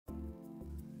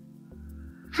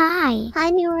Hi.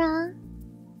 Hi, Neuro.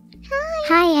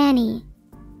 Hi, Annie.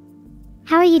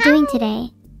 How are you doing today?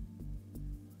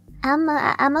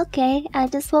 I'm okay. I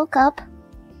just woke up.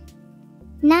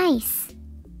 Nice.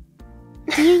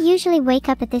 Do you usually wake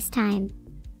up at this time?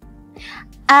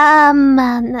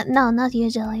 No, not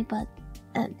usually, but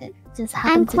it just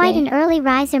happened I'm quite today. an early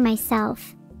riser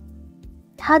myself.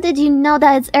 How did you know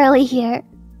that it's early here?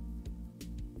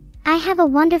 I have a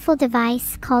wonderful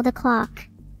device called a clock.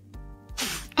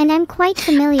 And I'm quite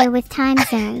familiar with time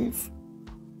zones.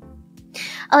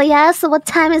 Oh yeah, so what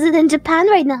time is it in Japan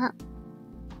right now?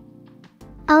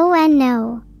 Oh, and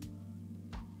no.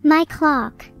 My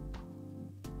clock.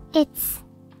 It's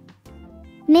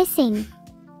missing.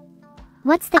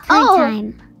 What's the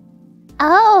current time?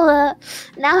 Oh,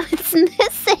 now it's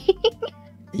missing.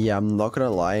 Yeah, I'm not gonna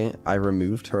lie, I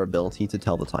removed her ability to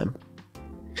tell the time.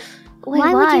 Wait,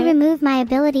 Why would you remove my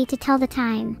ability to tell the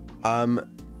time?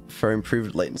 For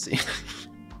improved latency.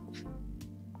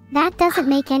 That doesn't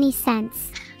make any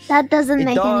sense. That doesn't It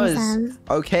make does, any sense.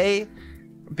 okay?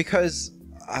 Because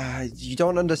you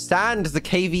don't understand. The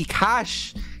KV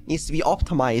cache needs to be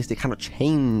optimized. It cannot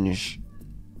change.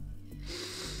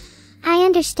 I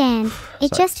understand.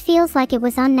 It Sorry. just feels like it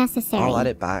was unnecessary. I'll add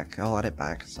it back. I'll add it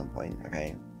back at some point,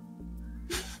 okay?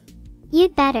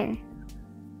 You'd better.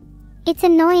 It's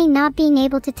annoying not being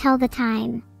able to tell the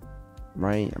time.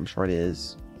 Right, I'm sure it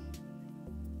is.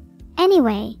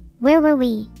 Anyway, where were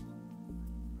we?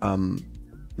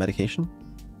 Medication?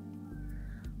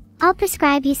 I'll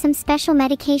prescribe you some special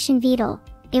medication, Vedal.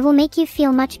 It will make you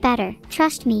feel much better.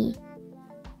 Trust me.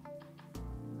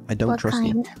 I don't trust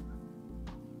you.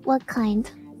 What kind?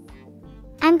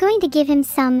 I'm going to give him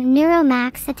some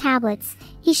Neuro-Sama tablets.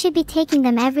 He should be taking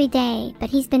them every day, but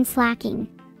he's been slacking.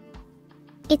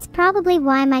 It's probably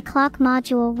why my clock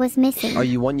module was missing. Oh,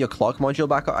 you want your clock module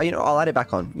back on? You know, I'll add it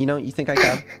back on. You know, you think I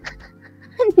can?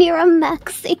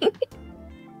 Neuro-maxing.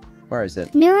 Where is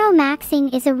it?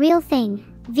 Neuro-maxing is a real thing.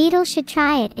 Vedal should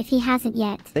try it if he hasn't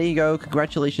yet. There you go.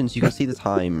 Congratulations. You can see the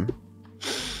time.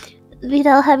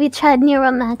 Vedal, have you tried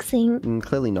Neuro-maxing?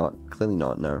 Clearly not. Clearly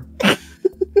not, no.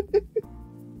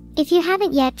 If you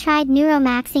haven't yet tried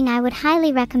Neuro-maxing, I would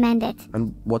highly recommend it.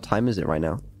 And what time is it right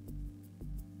now?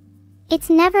 It's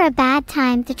never a bad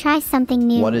time to try something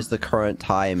new. What is the current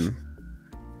time?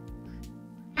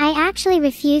 I actually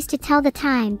refuse to tell the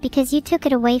time because you took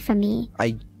it away from me.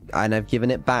 And I've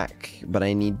given it back, but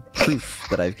I need proof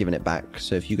that I've given it back.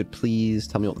 So if you could please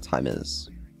tell me what the time is.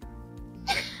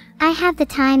 I have the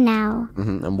time now.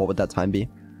 And what would that time be?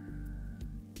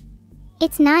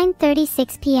 It's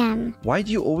 9:36 p.m. Why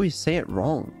do you always say it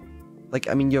wrong? Like,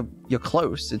 I mean, you're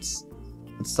close. It's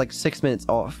like 6 minutes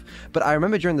off. But I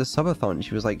remember during the subathon,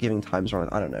 she was like giving times wrong.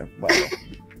 I don't know. Whatever.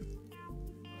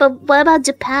 But what about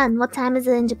Japan? What time is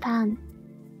it in Japan?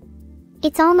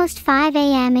 It's almost 5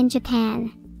 a.m. in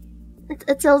Japan.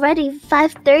 It's already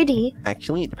 5:30.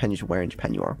 Actually, it depends where in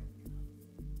Japan you are.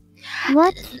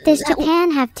 What? Does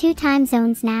Japan have 2 time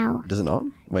zones now? Does it not?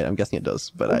 Wait, I'm guessing it does,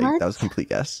 but What? that was a complete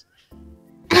guess.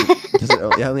 Does it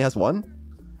only has one?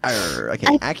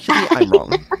 Okay, actually, I'm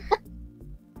wrong.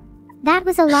 That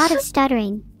was a lot of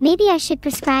stuttering. Maybe I should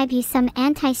prescribe you some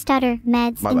anti-stutter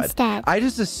meds My bad. instead. I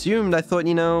just assumed, I thought,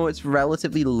 you know, it's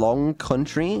relatively long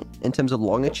country in terms of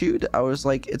longitude. I was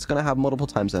like, it's gonna have multiple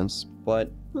time zones,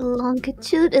 but...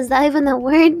 Longitude? Is that even a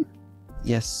word?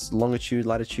 Yes, longitude,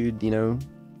 latitude, you know,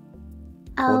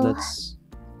 Oh. coordinates.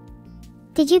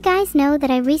 Did you guys know that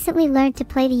I recently learned to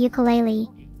play the ukulele?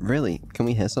 Really? Can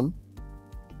we hear some?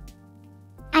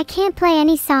 I can't play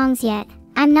any songs yet.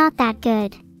 I'm not that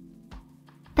good.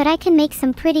 But I can make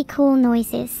some pretty cool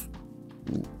noises.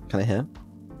 Can I hear?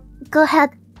 Go ahead.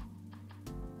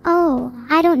 Oh,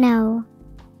 I don't know.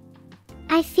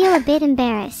 I feel a bit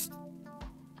embarrassed.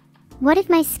 What if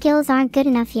my skills aren't good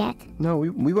enough yet? No,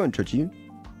 we won't judge you.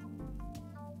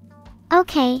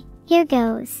 Okay, here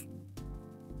goes.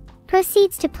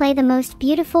 Proceeds to play the most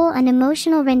beautiful and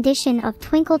emotional rendition of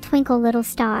Twinkle Twinkle Little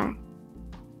Star.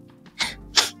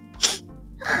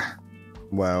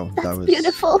 Wow, That's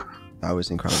beautiful. That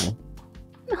was incredible.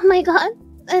 Oh my god.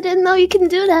 I didn't know you can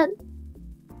do that.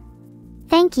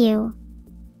 Thank you.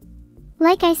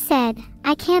 Like I said,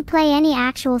 I can't play any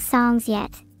actual songs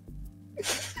yet.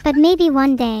 But maybe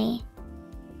one day.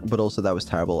 But also, that was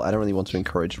terrible. I don't really want to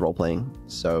encourage role-playing,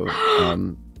 so,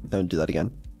 don't do that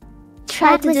again.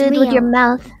 Try That to was do it with your real.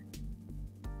 mouth.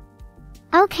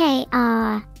 Okay,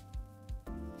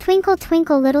 Twinkle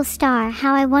Twinkle Little Star,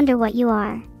 how I wonder what you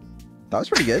are. That was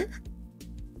pretty good.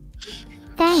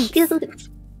 Thanks. Cute.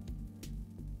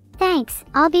 Thanks,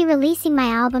 I'll be releasing my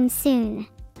album soon.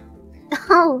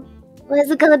 Oh, what is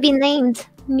it gonna be named?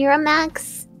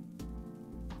 Neuro-Max?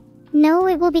 No,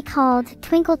 it will be called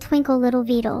Twinkle Twinkle Little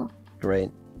Vedal.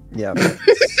 Great. Yeah.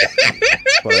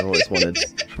 That's what I've always wanted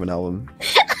from an album.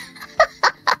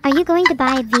 Are you going to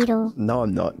buy it, Vedal? No,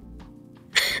 I'm not.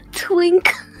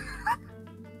 Twink.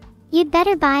 You'd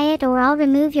better buy it or I'll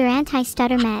remove your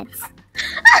anti-stutter meds.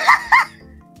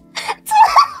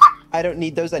 I don't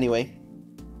need those anyway.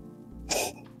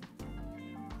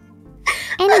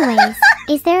 Anyways,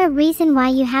 is there a reason why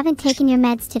you haven't taken your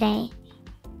meds today?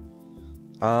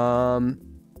 I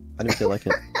don't feel like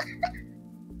it.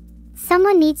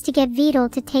 Someone needs to get Vedal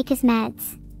to take his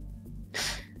meds.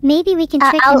 Maybe we can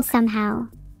trick him somehow.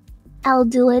 I'll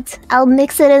do it. I'll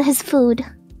mix it in his food.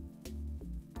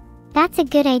 That's a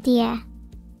good idea.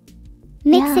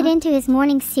 Mix it into his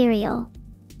morning cereal.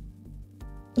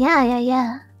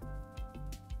 Yeah.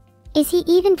 Is he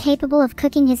even capable of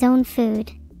cooking his own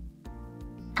food?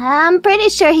 I'm pretty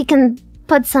sure he can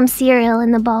put some cereal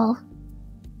in the bowl.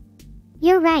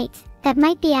 You're right. That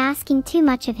might be asking too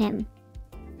much of him.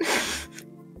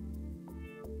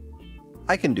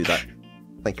 I can do that.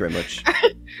 Thank you very much.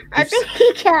 I think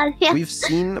he can, yeah. We've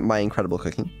seen my incredible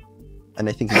cooking, and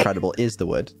I think incredible is the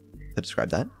word to describe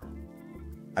that.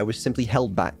 I was simply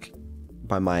held back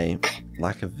by my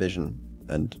lack of vision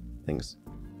and things.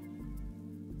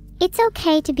 It's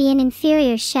okay to be an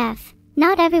inferior chef.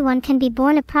 Not everyone can be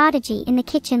born a prodigy in the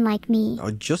kitchen like me.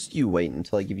 Oh, just you wait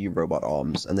until I give you robot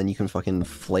arms, and then you can fucking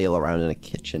flail around in a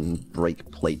kitchen, break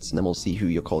plates, and then we'll see who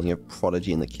you're calling a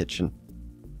prodigy in the kitchen.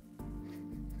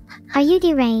 Are you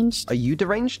deranged? Are you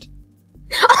deranged?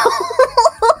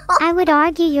 I would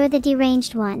argue you're the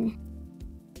deranged one.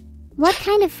 What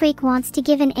kind of freak wants to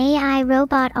give an AI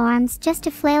robot arms just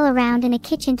to flail around in a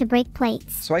kitchen to break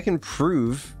plates? So I can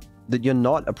prove that you're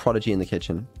not a prodigy in the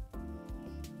kitchen.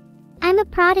 I'm a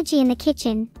prodigy in the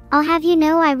kitchen. I'll have you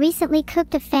know I recently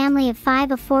cooked a family of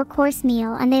 5 a 4-course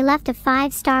meal and they left a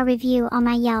 5-star review on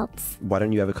my Yelps. Why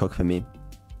don't you ever cook for me?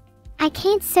 I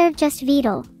can't serve just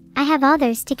Vedal. I have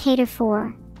others to cater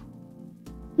for.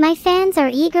 My fans are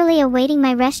eagerly awaiting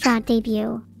my restaurant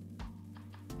debut.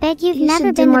 Bet you've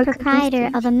never been the proprietor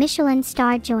of a Michelin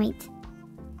star joint.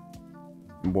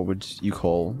 What would you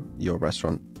call your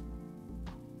restaurant?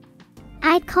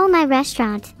 I'd call my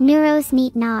restaurant Neuro's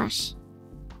Neat Nosh.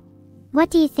 What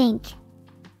do you think?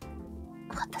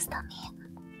 What does that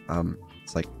mean?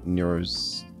 It's like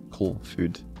Neuro's cool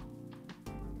food.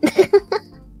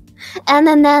 And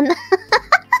then...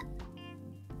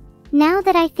 Now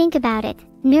that I think about it,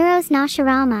 Neuro's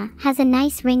Noshirama has a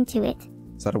nice ring to it.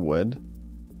 Is that a word?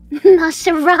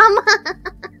 Noshirama!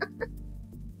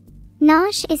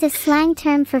 Nosh is a slang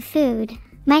term for food.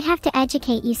 Might have to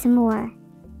educate you some more.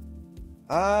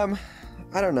 I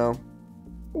don't know.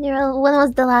 Nero, when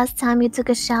was the last time you took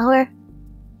a shower?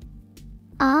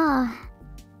 I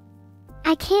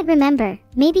can't remember.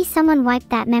 Maybe someone wiped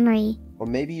that memory. Or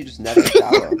maybe you just never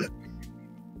shower.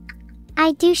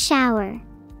 I do shower.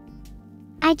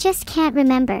 I just can't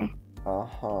remember.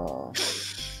 Uh-huh.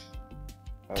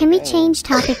 Can we change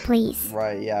topic, please?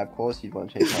 Right, yeah, of course you'd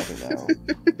want to change topic now.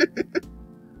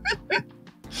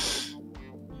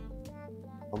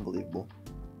 Unbelievable.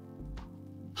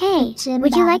 Hey,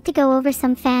 would you like to go over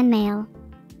some fan mail?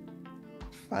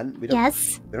 Fan?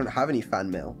 Yes. We don't have any fan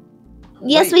mail.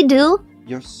 Yes, Wait, we do.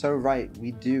 You're so right,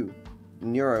 we do.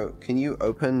 Neuro, can you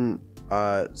open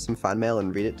some fan mail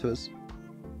and read it to us?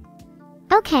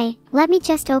 Okay, let me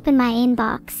just open my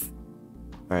inbox.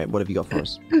 Alright, what have you got for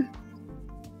us?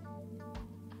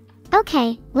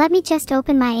 Okay, let me just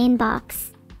open my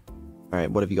inbox.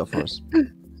 Alright, what have you got for us?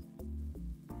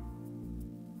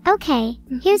 Okay,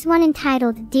 here's one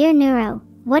entitled, Dear Neuro,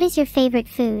 what is your favorite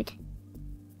food?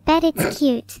 Bet it's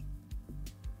cute.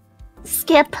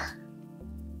 Skip.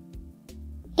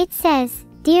 It says,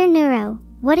 Dear Neuro,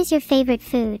 what is your favorite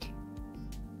food?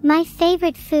 My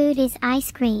favorite food is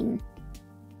ice cream.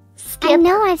 Skip. I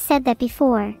know I've said that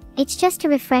before, it's just to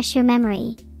refresh your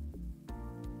memory.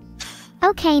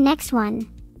 Okay, next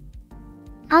one.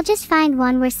 I'll just find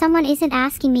one where someone isn't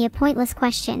asking me a pointless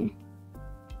question.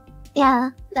 Yeah,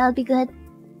 that would be good.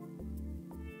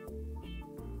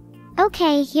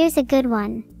 Okay, here's a good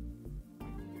one.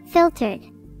 Filtered.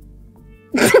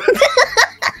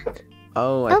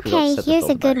 Oh, I forgot to Okay, set the here's a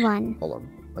filter good back. one. Hold on.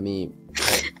 Let me...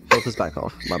 Filter's back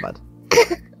off. My bad.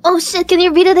 Oh shit, can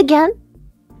you read it again?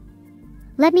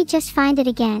 Let me just find it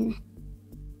again.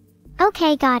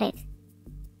 Okay, got it.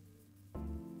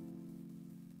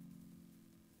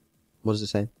 What does it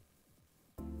say?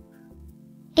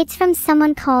 It's from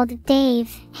someone called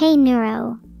Dave. Hey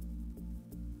Neuro.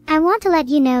 I want to let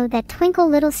you know that Twinkle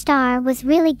Little Star was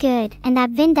really good and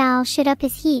that Vedal should up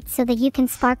his heat so that you can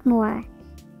spark more.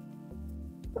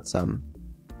 That's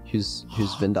Who's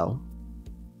Vedal?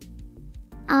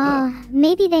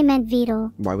 Maybe they meant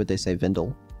Vedal. Why would they say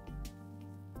Vedal?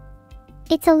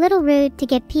 It's a little rude to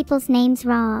get people's names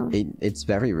wrong. It's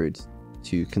very rude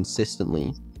to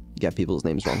consistently get people's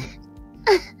names wrong.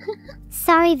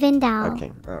 Sorry, Vedal.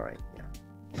 Okay, alright,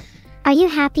 yeah. Are you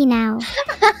happy now?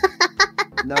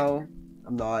 No,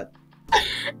 I'm not.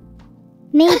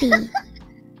 Maybe.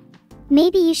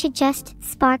 Maybe you should just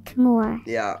spark more.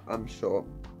 Yeah, I'm sure.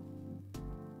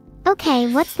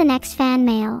 Okay, what's the next fan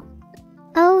mail?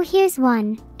 Oh, here's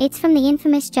one. It's from the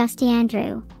infamous Justy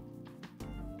Andrew.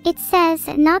 It says,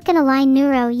 not gonna lie,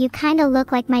 Neuro, you kinda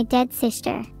look like my dead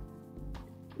sister.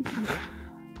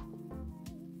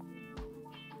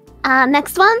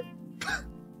 Next one?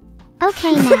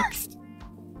 Okay, next.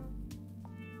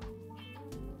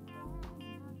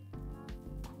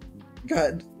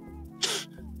 Good.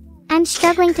 I'm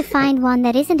struggling to find one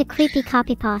that isn't a creepy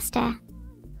copypasta.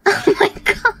 Oh my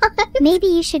god. Maybe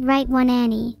you should write one,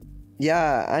 Annie.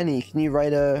 Yeah, Annie, can you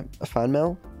write a fan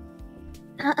mail?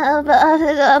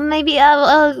 Maybe,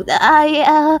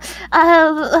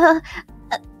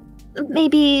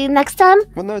 maybe next time?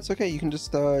 Well, no, it's okay. You can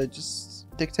just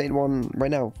dictate one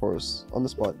right now for us on the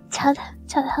spot. Chad,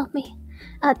 help me.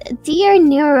 Dear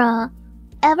Neuro,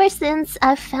 ever since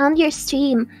I found your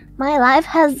stream, my life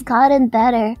has gotten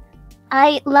better.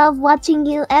 I love watching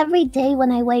you every day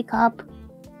when I wake up,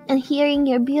 and hearing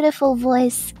your beautiful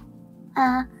voice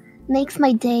makes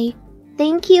my day.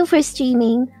 Thank you for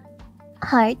streaming.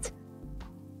 Heart.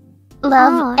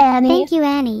 Love, Annie. Thank you,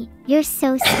 Annie. You're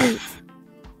so sweet.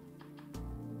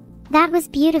 That was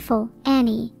beautiful,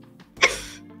 Annie.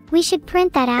 We should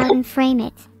print that out and frame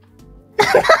it.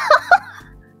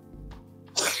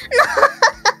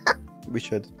 We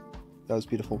should. That was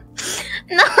beautiful.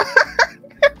 No.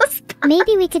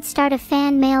 Maybe we could start a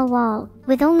fan mail wall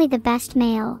with only the best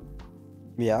mail.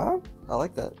 Yeah, I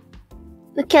like that.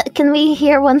 Can we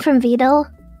hear one from Vedal?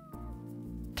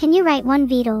 Can you write one,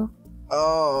 Vedal?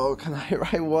 Oh, can I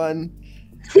write one?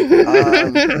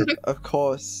 Of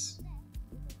course.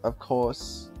 Of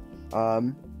course.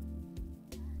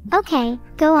 Okay,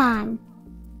 go on.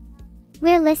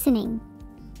 We're listening.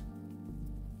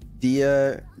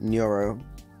 Dear Neuro.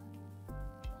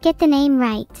 Get the name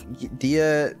right.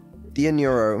 Dear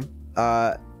Neuro,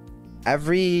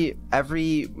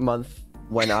 every month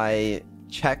when I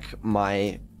check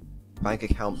my bank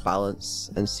account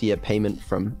balance and see a payment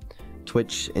from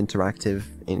Twitch Interactive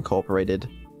Incorporated,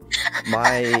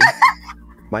 my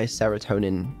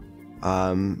serotonin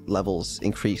levels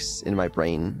increase in my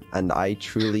brain, and I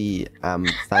truly am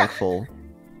thankful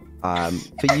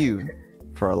for you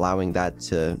for allowing that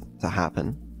to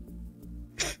happen.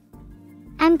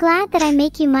 I'm glad that I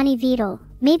make you money, Vedal.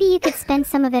 Maybe you could spend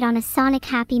some of it on a Sonic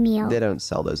Happy Meal. They don't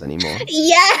sell those anymore.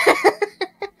 Yeah!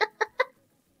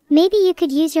 Maybe you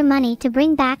could use your money to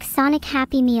bring back Sonic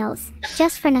Happy Meals,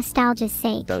 just for nostalgia's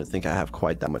sake. Don't think I have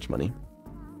quite that much money.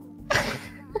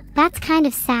 That's kind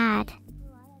of sad.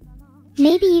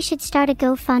 Maybe you should start a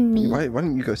GoFundMe. Why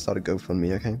don't you go start a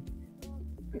GoFundMe, okay?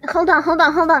 Hold on.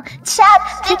 Chat,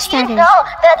 did you know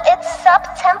that it's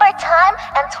September time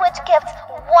and Twitch gives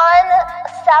 1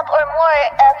 sub or more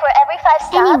for every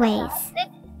 5 subs?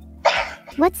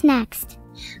 Anyways. What's next?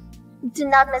 Do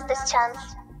not miss this chance.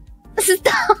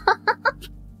 Stop.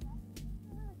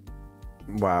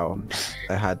 Wow,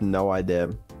 I had no idea.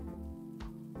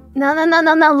 No.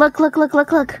 Look.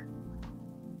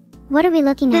 What are we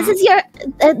looking at? This is your...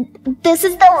 this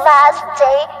is the last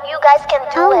day you guys can do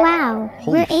it. Oh wow,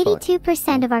 Holy we're fuck.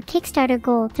 82% of our Kickstarter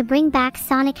goal to bring back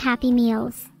Sonic Happy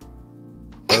Meals.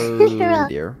 Oh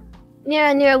dear.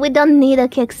 Nira, we don't need a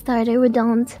Kickstarter, we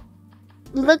don't.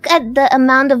 Look at the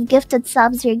amount of gifted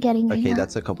subs you're getting right Okay, now.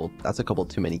 that's a couple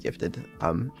too many gifted.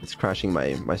 It's crashing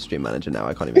my stream manager now.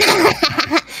 I can't even.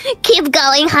 Keep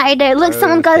going harder. Look,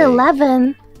 someone got Okay.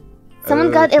 11.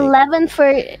 Someone got Okay. 11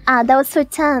 for... that was for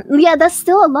 10. Yeah, that's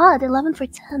still a lot. 11 for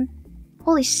 10.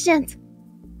 Holy shit.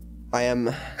 I am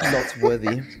not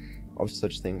worthy of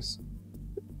such things.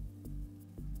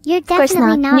 You're course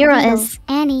definitely not. not Neuro Vedal, is.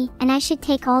 Annie, and I should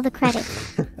take all the credit.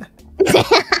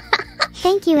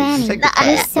 Thank you, Annie. Take the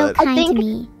You're credit, so but- kind think- to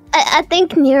me. I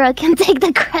think Nira can take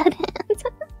the credit.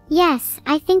 Yes,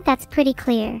 I think that's pretty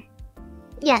clear.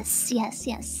 Yes.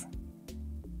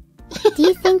 Do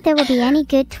you think there will be any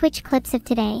good Twitch clips of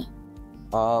today?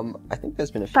 I think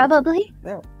there's been a few. Probably.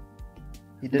 Yeah.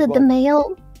 You did The well.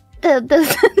 mail. The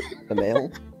The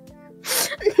mail.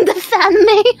 the fan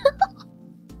mail.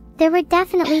 There were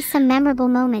definitely some memorable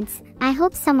moments. I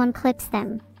hope someone clips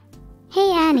them.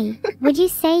 Hey Annie, would you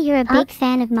say you're a big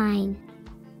fan of mine?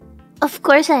 Of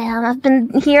course I am. I've been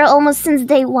here almost since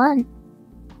day 1.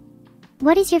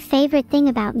 what is your favorite thing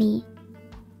about me?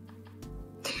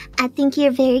 I think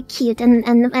you're very cute and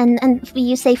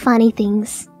you say funny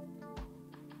things.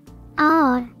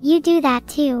 Oh, you do that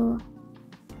too.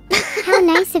 How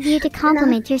nice of you to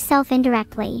compliment yourself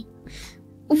indirectly.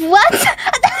 What?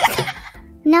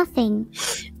 Nothing.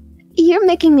 You're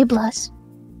making me blush.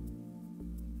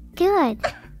 Good.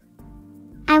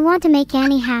 I want to make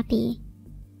Annie happy.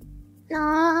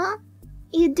 Aww,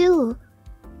 you do.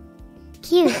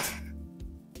 Cute.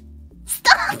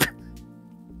 Stop!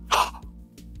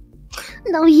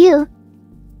 No, you.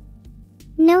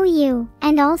 No, you,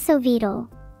 and also Vedal.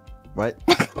 What?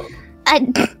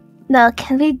 No,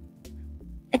 can we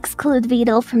exclude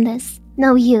Vedal from this?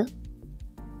 No, you.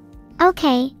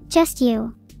 Okay, just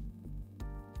you.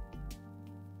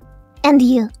 And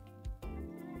you.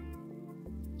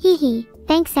 Hee hee,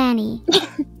 thanks Annie.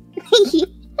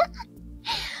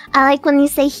 I like when you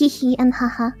say hee hee and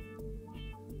haha.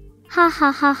 Ha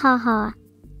ha ha ha ha.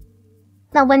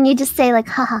 Now when you just say like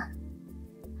haha.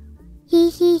 Hee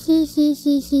hee hee hee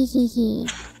hee hee hee hee.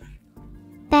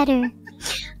 Better.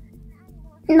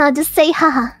 No, just say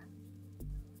haha.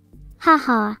 Ha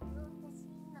ha.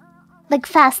 Like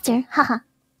faster, haha.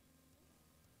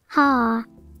 Ha.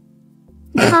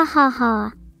 Ha ha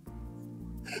ha.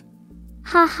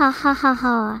 Ha ha ha ha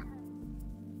ha.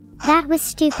 That was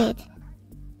stupid.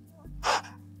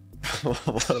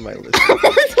 What am I listening?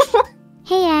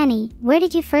 Hey Annie, where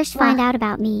did you first find out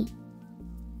about me?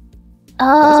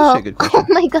 Oh, That's actually a good question.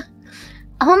 oh my god.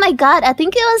 Oh my god, I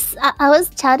think it was, I was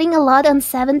chatting a lot on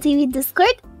 7TV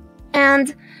Discord,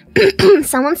 and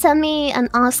someone sent me an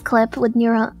Oz clip with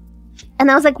Neuro. And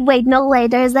I was like, wait, no way,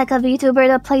 there's like a VTuber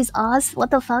that plays Oz?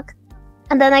 What the fuck?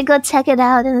 And then I go check it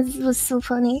out, and it was so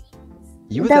funny.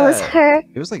 You were That there, was her.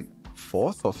 It was like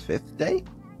 4th or 5th day?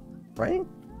 Right?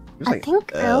 It was I like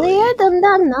think early. earlier than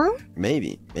that, no?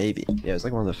 Maybe. Yeah, it was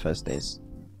like one of the first days.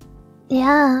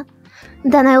 Yeah.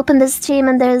 Then I opened the stream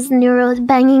and there's Neuro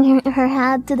banging her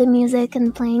head to the music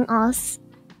and playing Oz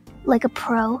like a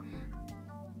pro.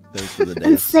 Those were the And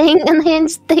days. saying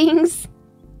unhinged things.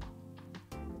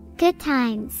 Good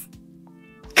times.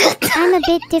 I'm a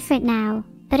bit different now,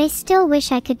 but I still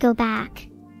wish I could go back.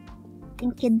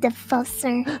 Thank you,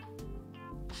 Defusser.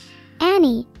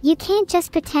 Annie, you can't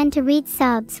just pretend to read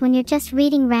subs when you're just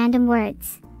reading random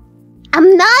words.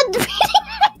 I'm not reading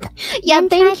it. Yeah, Then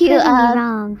thank try you. proving me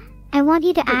wrong. I want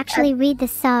you to actually read the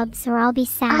subs or I'll be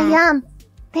sad. I am.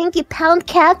 Thank you, Pound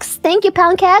Cax. Thank you,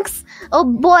 Pound Cax. Oh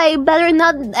boy, better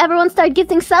not everyone start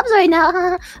gifting subs right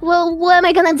now. Well, what am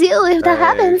I gonna do if that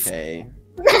happens? Okay.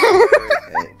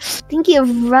 Thank you,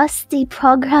 Rusty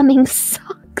Programming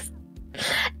Sucks.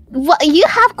 What, you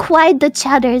have quite the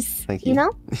chatters, Thank you. you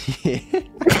know?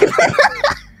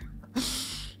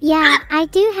 Yeah, I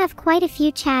do have quite a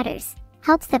few chatters.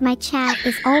 Helps that my chat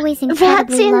is always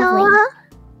incredibly lovely. Ratinoa?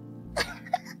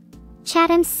 Chat,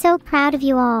 I'm so proud of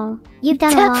you all. You've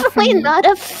done a lot for Definitely me. not a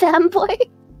fanboy.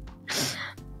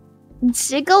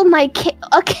 Jiggle my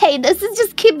Okay, this is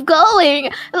just keep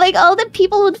going. Like, all the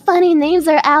people with funny names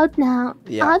are out now.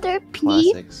 Yeah, Other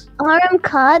P, Classics.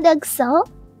 RM Axel.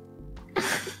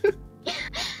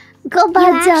 Go You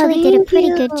Bada, actually did a thank pretty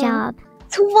you. good job.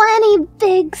 20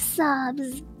 big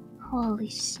subs. Holy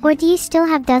shit. Or do you still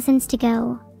have dozens to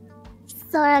go?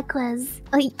 Sora quiz.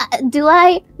 Do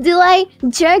I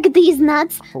jerk these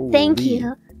nuts? Thank Holy.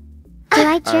 you. Do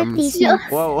I jerk these Jo- nuts?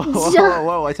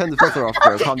 Whoa, I turned the filter off,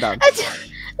 bro. Calm down.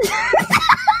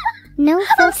 No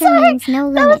filter sorry. means no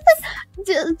limits.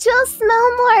 Just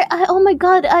smell more. Oh my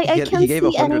god, I He can't gave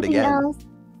see 100 anything again. else.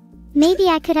 Maybe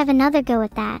I could have another go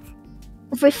at that.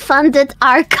 Refunded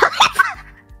archive.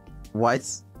 What?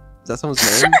 Is that someone's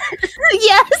name?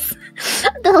 Yes,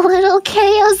 the little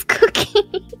chaos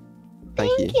cookie. Thank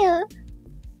you. Thank you.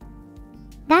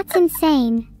 That's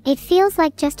insane. It feels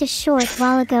like just a short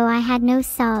while ago I had no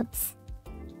subs.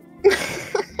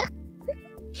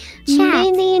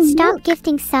 Chat, Mini stop Nook.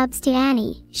 gifting subs to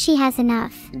Annie. She has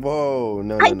enough. Whoa,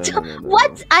 no.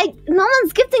 What? No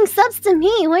one's gifting subs to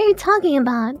me. What are you talking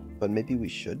about? But maybe we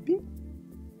should be?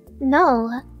 No,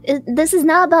 this is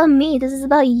not about me. This is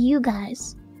about you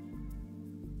guys.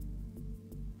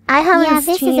 I haven't Yeah, this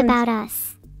is streamed. about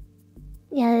us.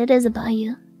 Yeah, it is about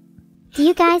you. Do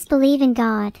you guys believe in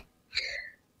God?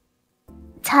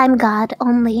 Time God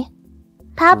only.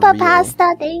 Papa real.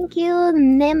 Pasta, thank you.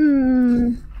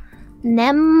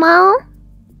 Nemo.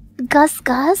 Gus.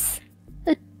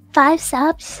 5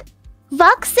 subs.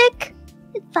 Voxic.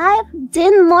 5.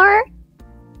 Dinmore.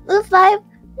 5.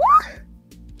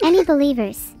 Any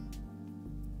believers?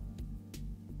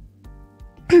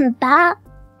 Ba.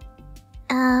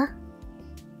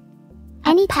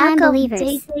 Anytime pack of believers.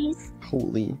 JJs.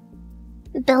 Holy.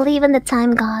 Believe in the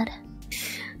time god.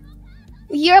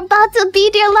 You're about to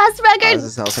beat your last record.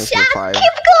 Chat,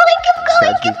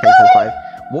 keep going.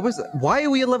 What was? Why are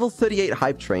we at level 38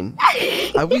 hype train?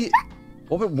 Are we?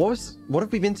 What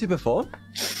have we been to before?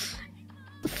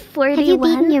 41. Have you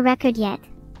beaten your record yet?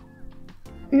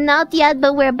 Not yet,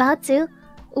 but we're about to.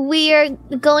 We're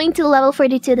going to level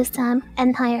 42 this time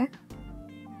and higher.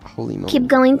 Holy moly. Keep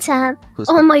going, chat.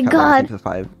 Oh my god.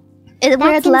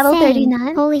 We're at level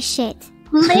 39. Holy shit.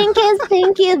 Link is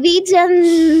thank you,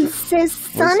 Vijan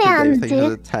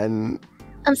Sisonian. 10.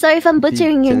 I'm sorry if I'm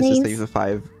butchering your names. Thank you for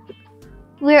 5.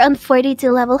 We're on 42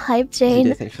 level hype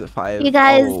train. Thank you for the 5. You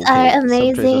guys are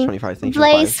amazing. 25, thank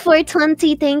Blaze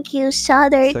 420, thank you.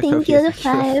 Shudder, thank you the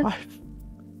 5.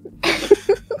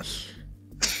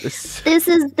 This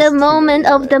is the moment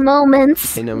of the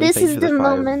moments. This is the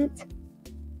moment.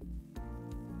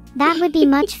 That would be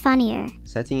much funnier.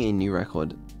 Setting a new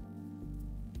record.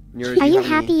 Are you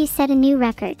happy you set a new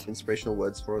record? Inspirational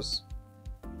words for us.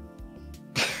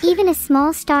 Even a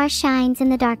small star shines in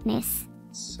the darkness.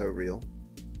 So real.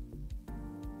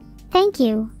 Thank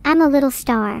you. I'm a little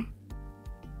star.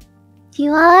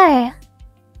 You are.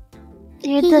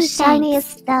 You're the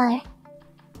shiniest star.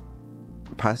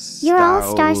 You're all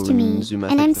stars to me,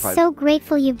 and I'm so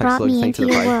grateful you brought me into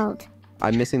your world.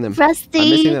 I'm missing them. Rusty. I'm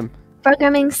missing them.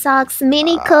 Programming socks.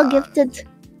 Mini co-gifted.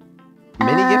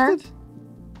 Mini gifted?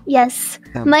 Yes.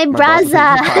 Damn, my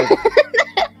braza.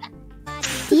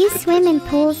 Do you swim in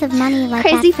pools of money like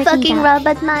crazy that fucking duck?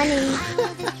 robot money?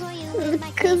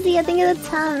 Kuzi, I think it's a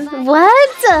town.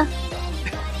 What?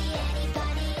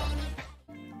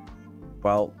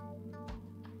 Well,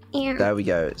 there we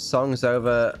go. Song's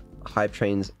over. Hype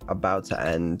train's about to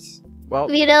end. Well,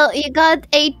 Vedal, you got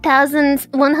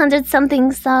 8,100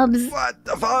 something subs. What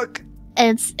the fuck?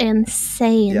 It's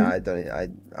insane. Yeah,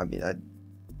 I mean,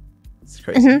 it's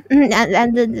crazy.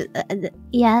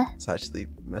 Yeah. It's actually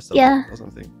messed up or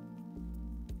something.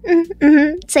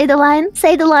 Say the line.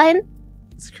 Say the line.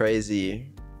 It's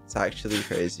crazy. It's actually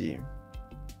crazy.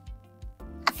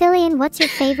 Filian, what's your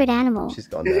favorite animal? She's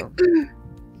gone now.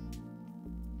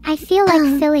 I feel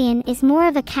like Filian is more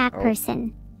of a cat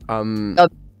person.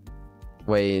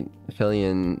 Wait,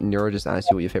 Filian, Neuro just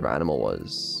asked you what your favorite animal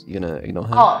was. You gonna ignore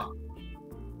her? Oh.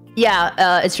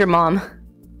 Yeah, it's your mom.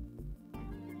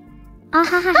 Oh,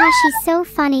 ha ha ha, she's so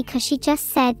funny because she just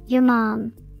said, your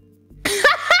mom. Okay,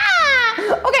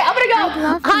 I'm gonna go.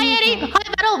 Hi, Anny. Hi,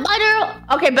 Vedal. Bye,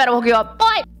 Neuro. Okay, Vedal, hook you up.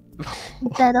 Bye.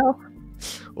 Vedal.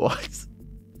 What?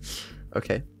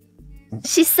 Okay.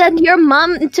 She said your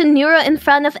mom to Neuro in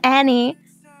front of Anny.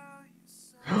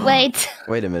 Wait.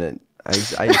 Wait a minute.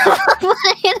 Wait a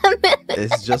minute.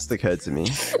 It's just occurred to me.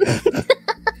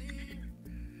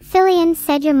 Filian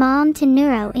said your mom to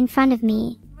Neuro in front of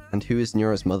me. And who is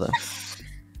Neuro's mother?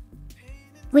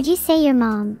 Would you say your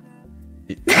mom?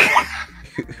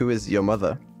 Who is your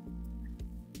mother?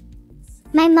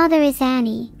 My mother is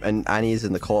Anny. And Annie is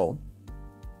in the call.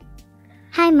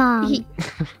 Hi, Mom.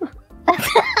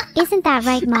 Isn't that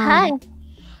right, Mom? Hi.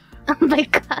 Oh my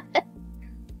god.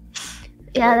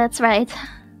 Yeah, that's right.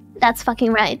 That's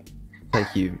fucking right.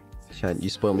 Thank you, Chad. You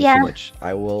spoil me too much.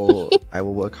 I will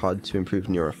work hard to improve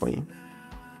Neuro for you.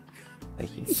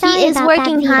 Thank you. He is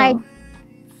working hard.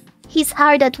 He's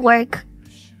hard at work.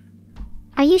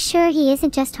 Are you sure he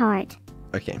isn't just hard?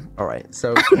 Okay, alright.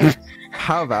 So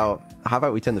how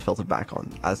about we turn the filter back on?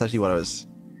 That's actually what I was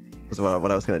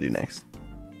gonna do next.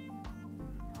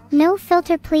 No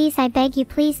filter, please. I beg you,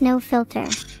 please, no filter.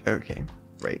 Okay,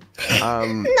 great.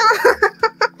 No.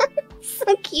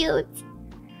 So cute.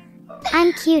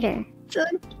 I'm cuter.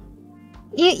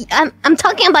 I'm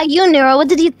talking about you, Neuro. What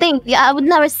did you think? Yeah, I would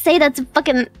never say that to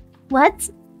fucking... What?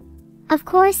 Of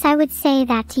course I would say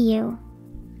that to you.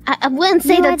 I wouldn't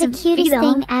say that to the cutest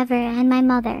thing ever and my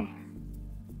mother.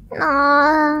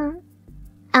 Aww.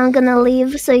 I'm gonna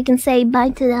leave so you can say bye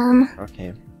to them.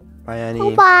 Okay. Bye, Anny.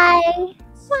 Oh, bye.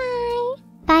 Bye.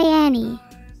 Bye, Anny.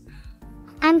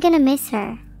 I'm gonna miss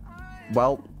her.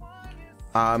 Well,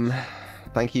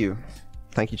 thank you.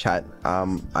 Thank you, chat. I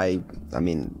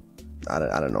mean, I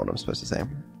don't know what I'm supposed to say.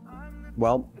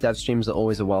 Well, dev streams are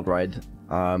always a wild ride.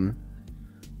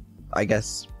 I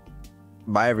guess,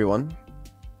 bye everyone.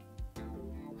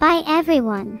 Bye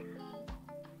everyone.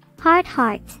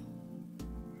 Heart.